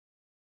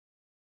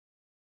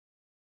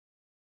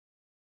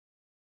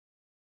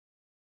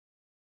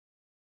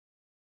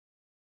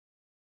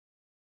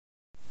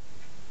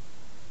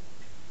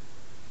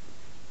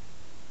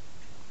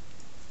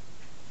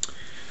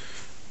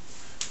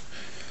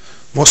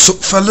What's up,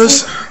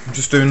 fellas? I'm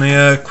just doing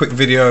a quick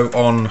video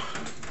on,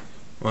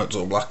 well, it's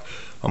all black,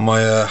 on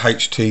my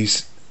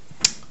htpc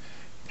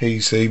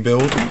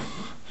build.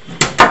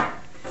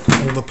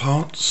 All the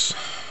parts.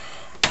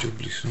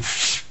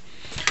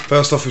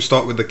 First off, we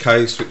start with the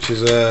case, which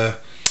is a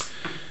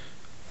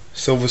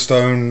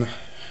Silverstone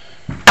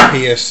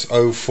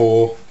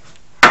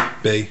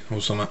PS04B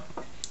or something.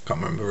 Can't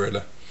remember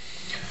really.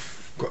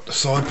 Got the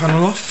side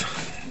panel off.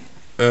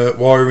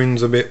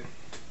 Wiring's a bit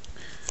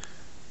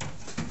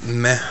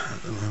meh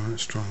at the moment.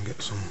 Let's try and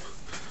get some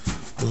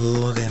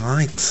bloody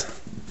light.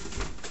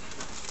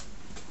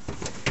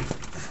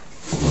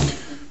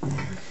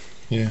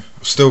 Yeah,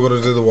 I've still got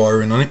to do the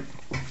wiring on it.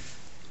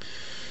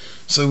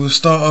 So we'll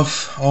start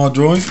off hard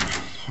drive,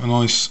 a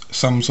nice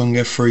Samsung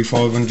F3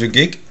 500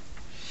 gig,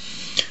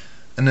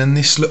 and then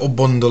this little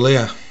bundle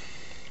here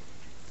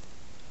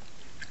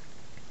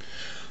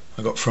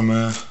I got from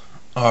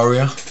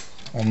Aria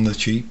on the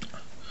cheap.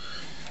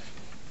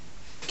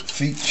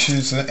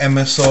 Features an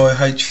MSI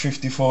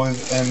H55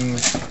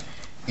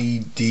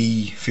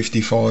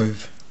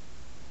 MED55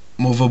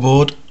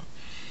 motherboard,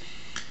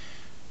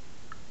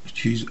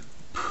 which is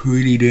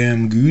pretty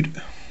damn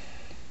good.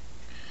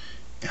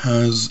 It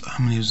has,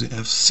 how many does it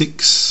have?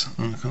 6,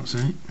 oh, I can't see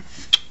it.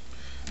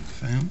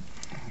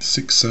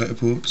 6 SATA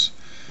ports,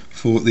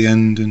 4 at the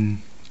end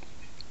and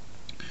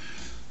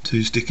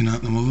 2 sticking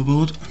out the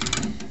motherboard.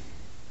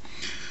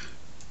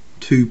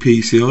 2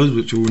 PCIs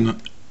which will run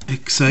at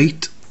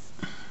X8,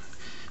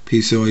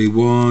 PCIe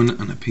 1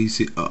 and a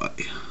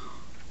PCI.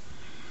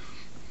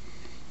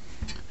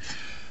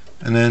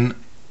 And then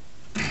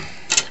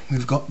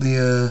we've got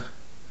the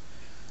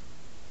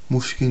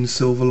Mushkin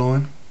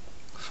Silverline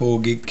 4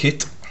 gig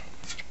kit.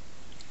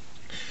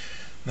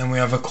 Then we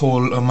have a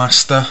Cooler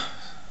Master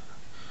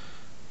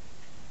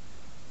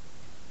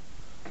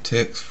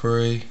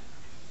TX3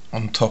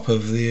 on top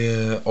of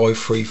the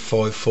i3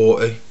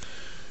 540,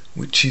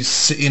 which is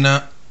sitting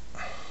at,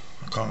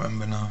 I can't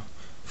remember now,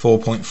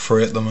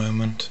 4.3 at the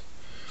moment.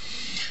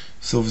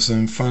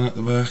 Silverstone fan at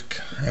the back.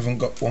 I haven't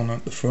got one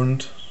at the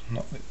front,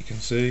 not that you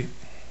can see.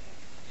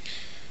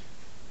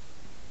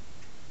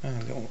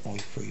 And a little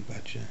i3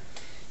 badge there.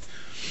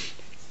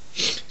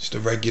 Just a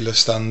regular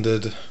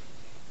standard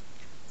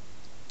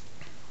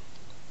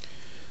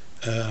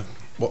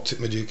what's it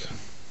magic?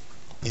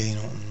 Yeah, you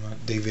know,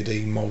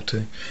 DVD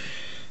multi.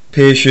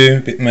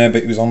 PSU, bit more,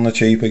 but it was on the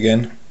cheap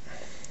again.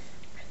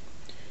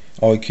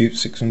 iCute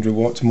 600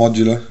 watts,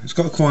 modular. It's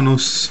got a quite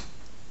nice,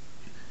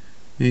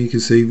 you can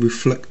see,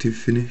 reflective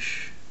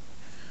finish,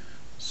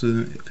 so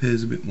it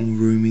appears a bit more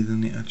roomy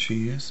than it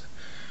actually is.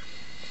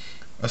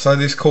 I say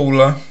this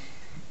cooler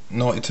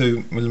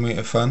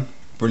 92mm fan,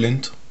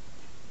 brilliant.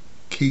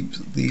 Keeps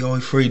the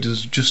i3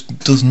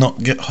 does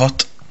not get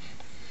hot.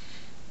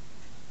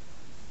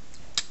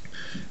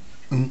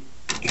 You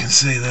can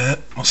see there,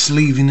 my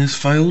sleeving has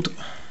failed.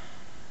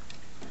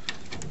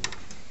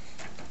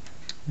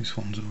 This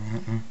one's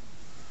alright now.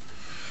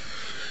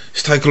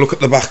 Let's take a look at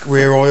the back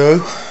rear I/O.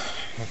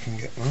 If I can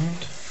get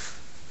that.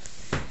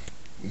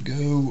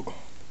 Go.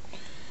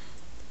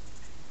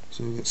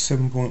 So we've got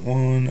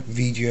 7.1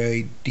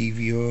 VGA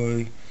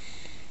DVI,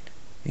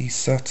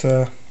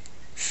 eSATA,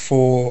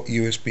 4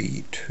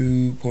 USB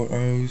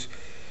 2.0s,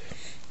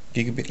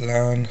 gigabit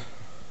LAN,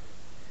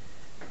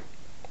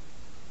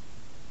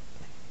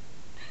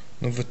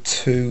 another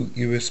 2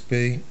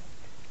 USB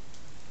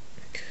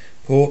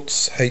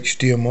ports,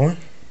 HDMI,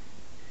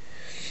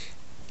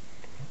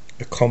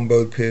 a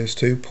combo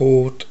PS2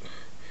 port,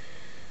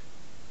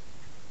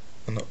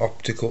 and an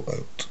optical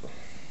out.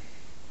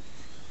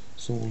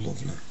 It's all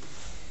lovely.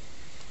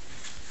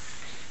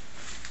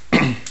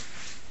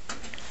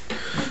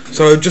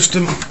 So just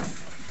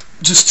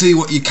see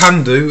what you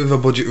can do with a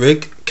budget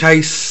rig.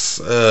 Case,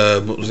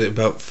 what was it,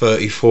 about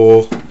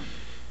 34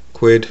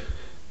 quid.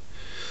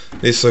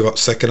 This I got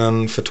second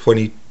hand for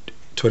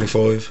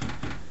 25.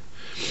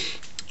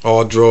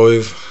 Hard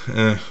drive,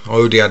 I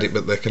already had it,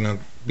 but they can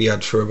be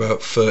had for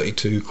about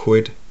 32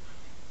 quid.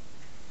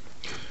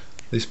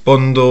 This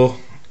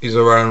bundle is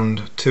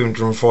around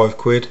 205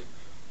 quid,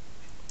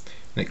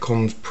 and it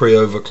comes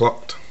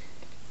pre-overclocked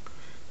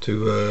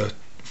to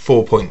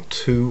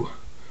 4.2,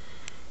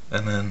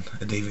 and then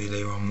a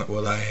DVD ROM. That,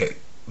 well,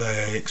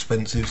 they're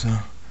expensive, so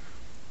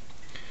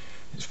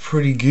it's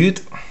pretty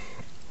good.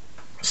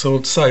 So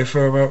I'd say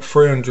for about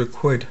 300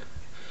 quid you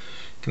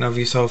can have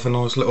yourself a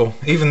nice little,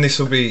 even this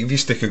will be, if you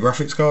stick a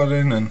graphics card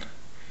in, and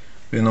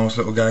be a nice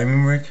little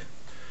gaming rig.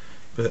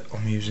 But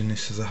I'm using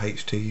this as a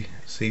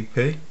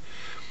HTCP.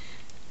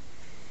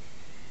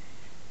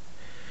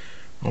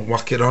 I'll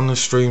whack it on and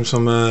stream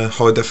some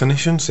high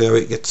definition, see how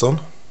it gets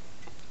on.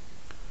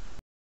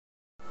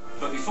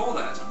 But before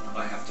that,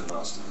 I have to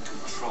master the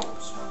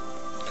controls.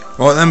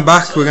 Right then,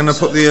 back, we're going to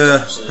put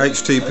the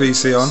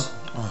htpc on.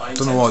 Oh, I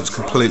don't know why it's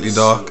completely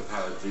dark.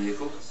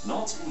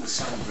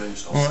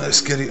 Right,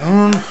 let's get it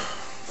on.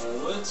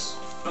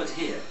 But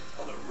here,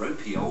 on a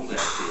ropey old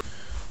airfield.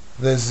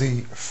 There's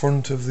the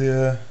front of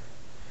the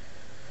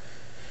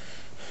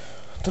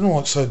I don't know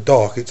why it's so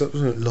dark, it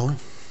doesn't look light.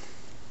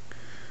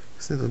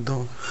 Is it a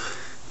dog?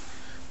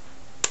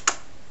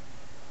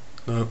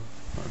 No,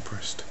 not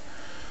pressed.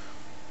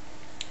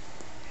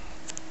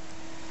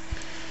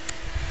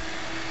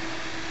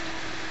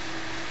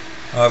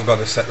 I've got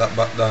to set that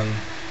back down.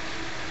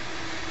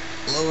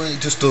 Well, it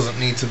just doesn't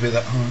need to be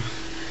that high.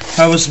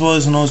 I was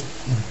surprised when I was.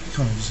 You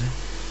can't even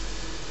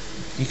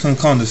see. You can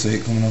kind of see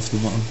it coming off the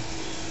bottom.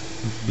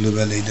 Blue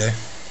LED.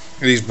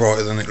 It is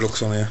brighter than it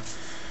looks on here.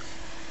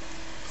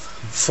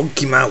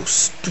 Funky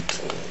mouse.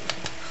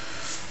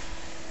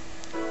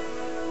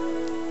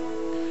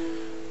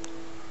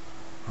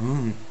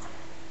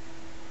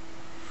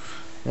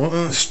 Well,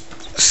 let's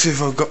see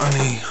if I've got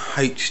any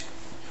HD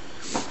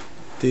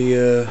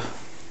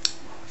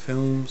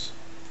films.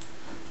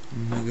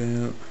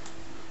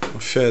 I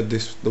shared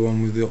the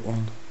one with the other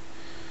one.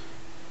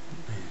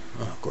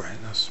 Oh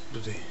great, that's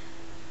bloody.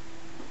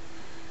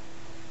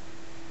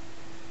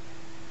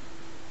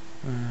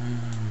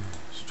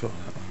 Let's try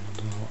that one.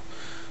 I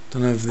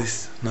don't know if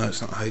this. No,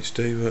 it's not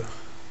HD, but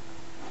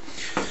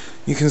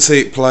you can see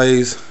it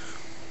plays.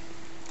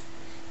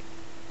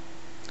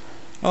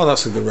 Oh,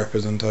 that's a good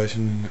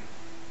representation, isn't it?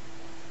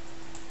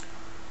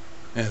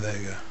 Yeah, there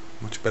you go.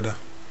 Much better.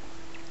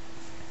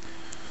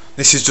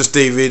 This is just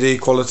DVD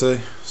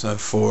quality, so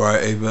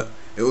 480, but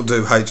it will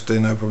do HD,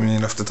 no problem.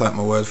 You'll have to take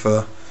my word for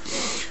that.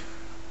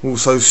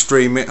 Also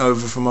stream it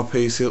over from my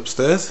PC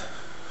upstairs.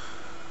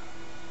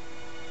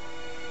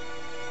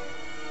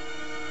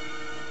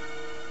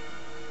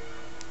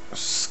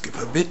 Skip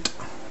a bit.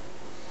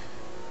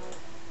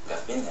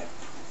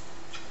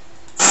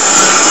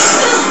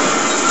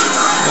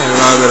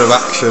 A bit of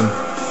action.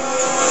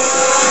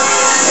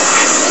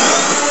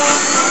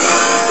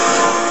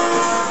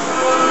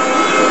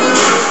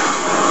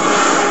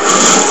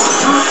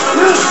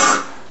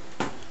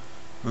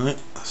 Right,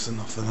 that's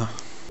enough of that.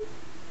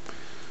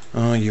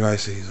 Oh,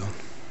 UAC's on.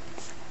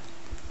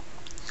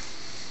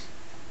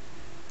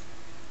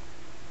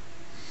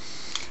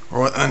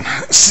 Right then,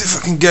 let's see if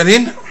I can get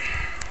in.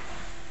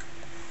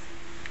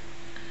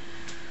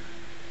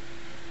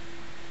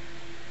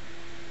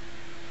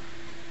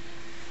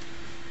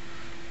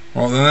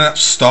 Right then,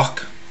 that's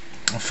stock.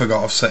 I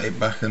forgot I've set it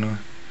back anyway.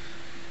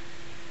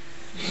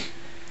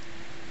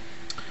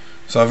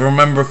 So if I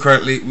remember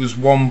correctly, it was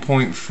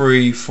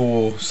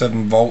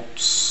 1.347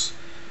 volts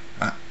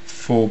at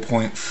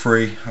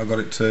 4.3. I got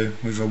it to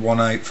with a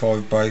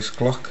 185 base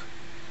clock.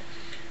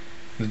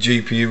 The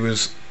GPU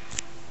was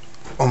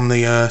on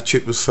the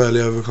chip was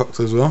fairly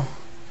overclocked as well.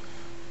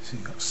 So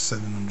you got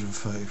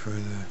 733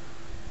 there.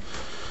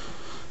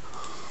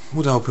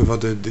 Would help if I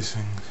did this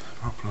thing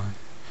properly.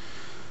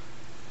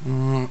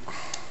 Not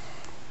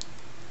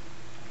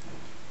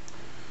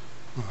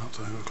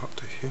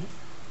overclocked this yet.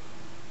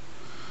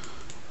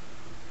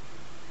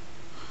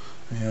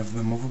 We have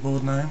the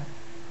motherboard now.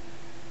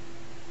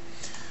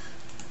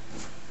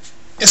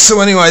 So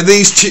anyway,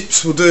 these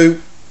chips will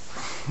do,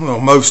 well,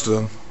 most of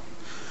them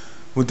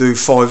will do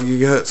 5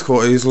 GHz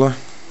quite easily.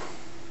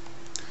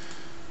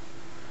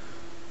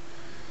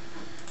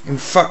 In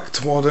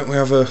fact, why don't we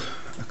have a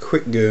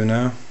quick go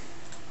now?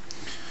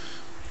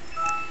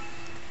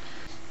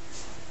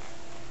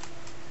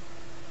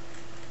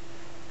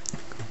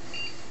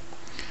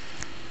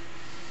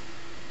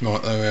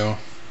 Right, there we are.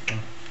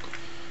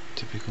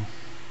 Typical.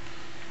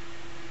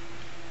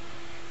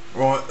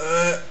 Right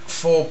there,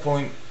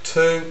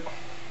 4.2.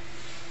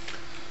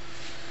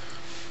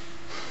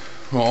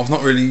 Right, I've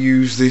not really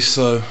used this,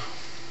 so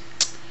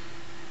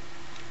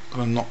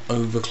gotta not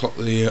overclock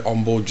the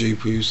onboard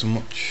GPU so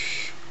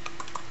much.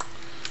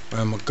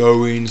 Where am I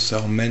going?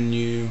 Cell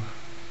menu.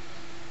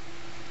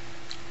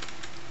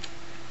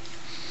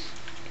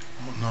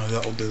 Oh no,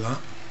 that'll do that.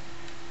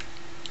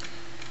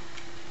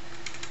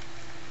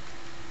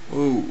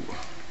 Ooh.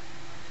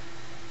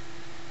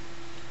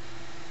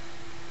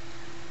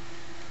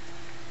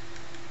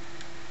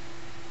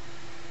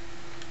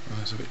 Oh,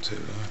 that's a bit too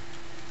low.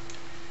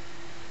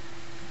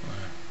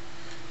 Right.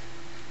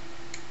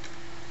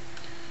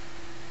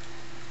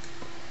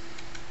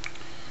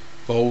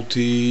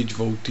 Voltage.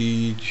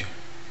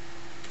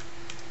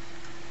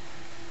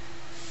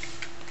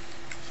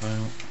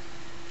 Fail.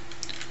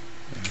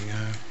 There we go.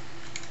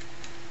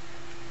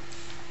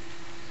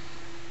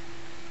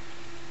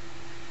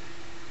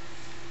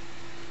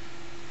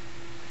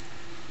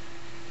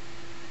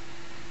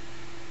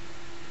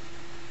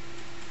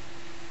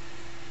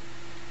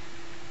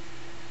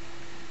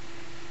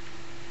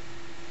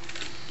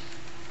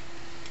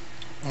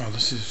 Oh,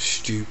 this is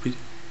stupid.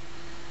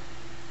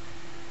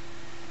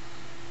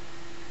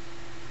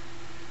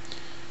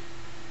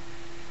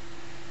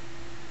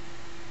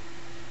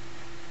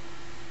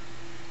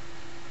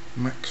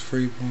 Max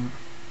 3 point.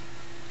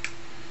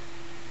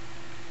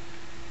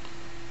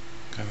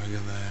 Okay, we go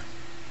there.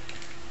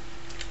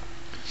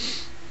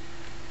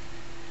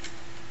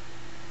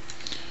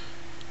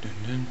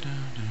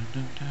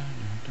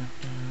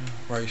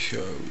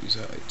 Ratio is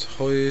at its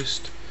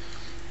highest.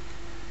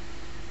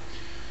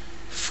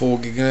 4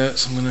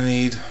 GHz. I'm gonna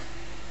need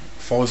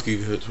 5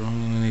 GHz.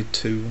 I'm gonna need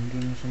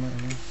 200 or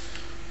something.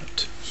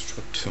 Let's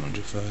try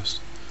 200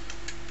 first.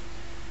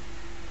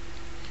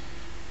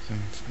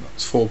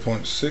 That's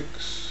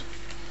 4.6.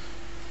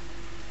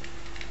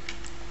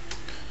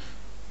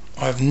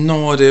 I have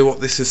no idea what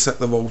this is set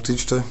the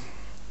voltage to.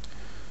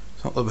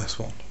 It's not the best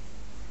one.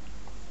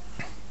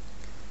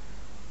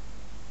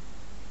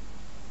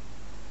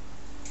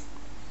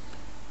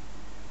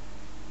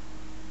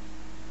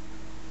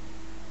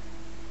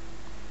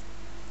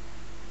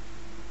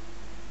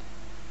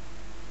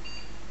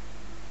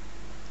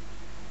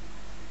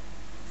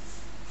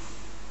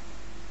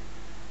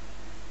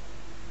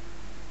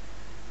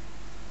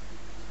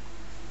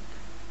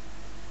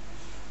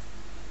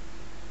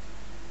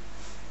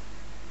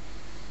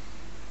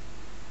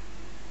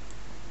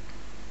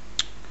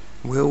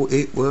 Will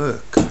it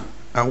work?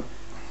 Ow.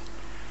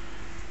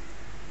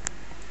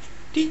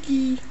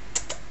 Diggy.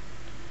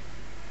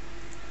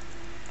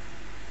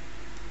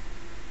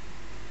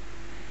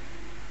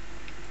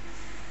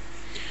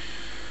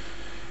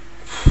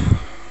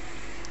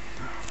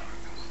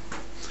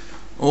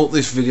 Oh,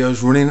 this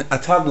video's running a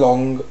tad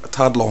long,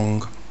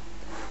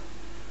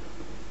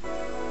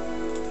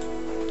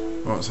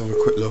 Right, let's have a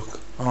quick look.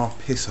 Oh,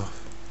 piss off.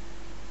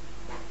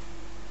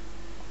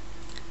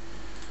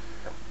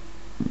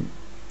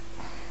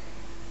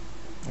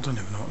 I don't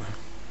even know what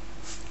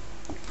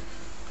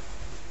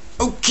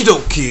now. Okie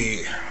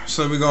dokie.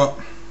 So we got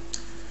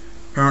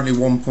apparently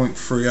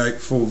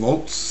 1.384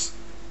 volts,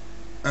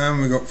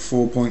 and we got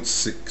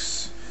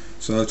 4.6.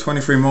 So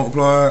 23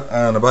 multiplier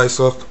and a base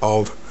lock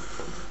of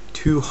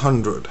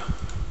 200.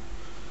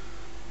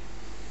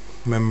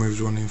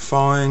 Memory's running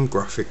fine.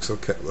 Graphics, I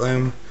kept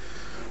them.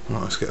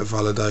 Right, let's get a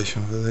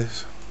validation for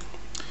this.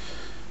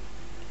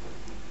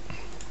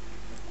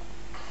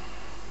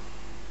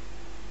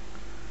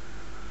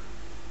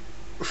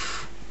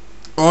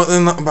 Alright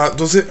then, that about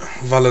does it.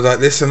 Validate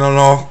this and then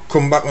I'll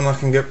come back when I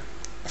can get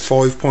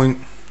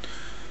 5.1,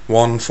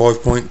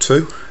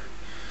 5.2.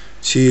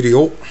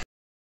 Cheerio.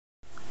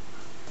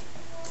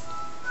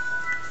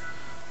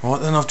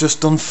 Right then, I've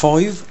just done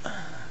 5.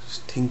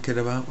 Just tinkered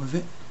about with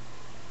it.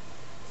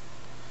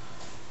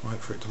 Wait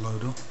for it to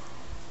load up.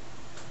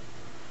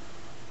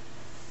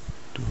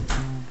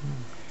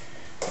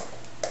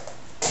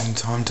 In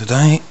time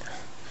today.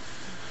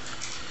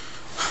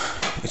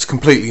 It's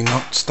completely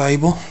not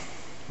stable,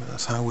 but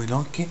that's how we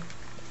like it.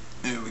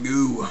 There we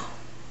go.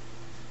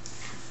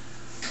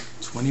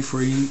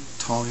 23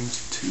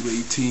 times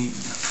 218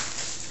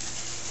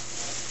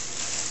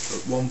 at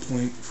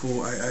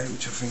 1.488,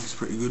 which I think is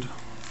pretty good.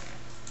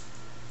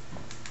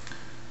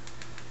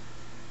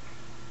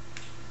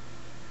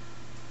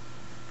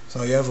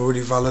 So yeah, I've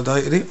already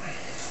validated it.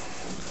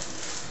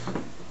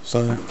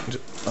 So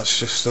that's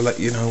just to let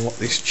you know what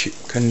this chip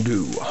can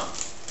do.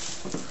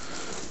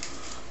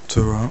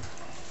 Ta-ra.